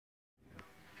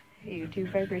Hey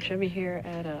YouTube, Viper Chubby here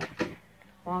at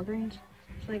Walgreens.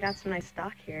 So we got some nice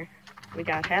stock here. We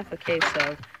got half a case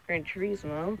of Gran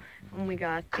Turismo, and we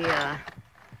got the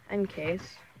end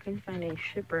case. Couldn't find any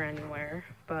shipper anywhere,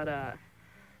 but that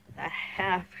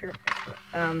half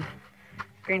Gran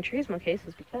Turismo case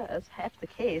is because half the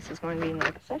case is going to be in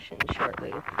my possession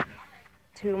shortly.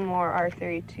 2 more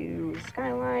R32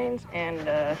 Skylines, and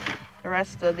the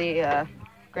rest of the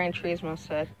Gran Turismo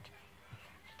set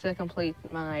to complete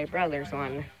my brother's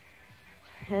one.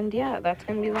 And yeah, that's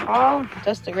gonna be the haul.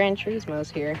 Just the Gran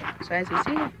Turismos here. So as you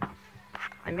see,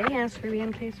 I may ask for the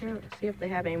end case to see if they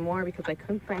have any more because I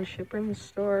couldn't find a shipper in the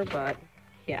store, but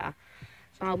yeah.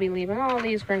 So I'll be leaving all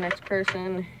these for next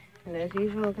person. And as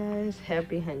usual, guys,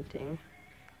 happy hunting.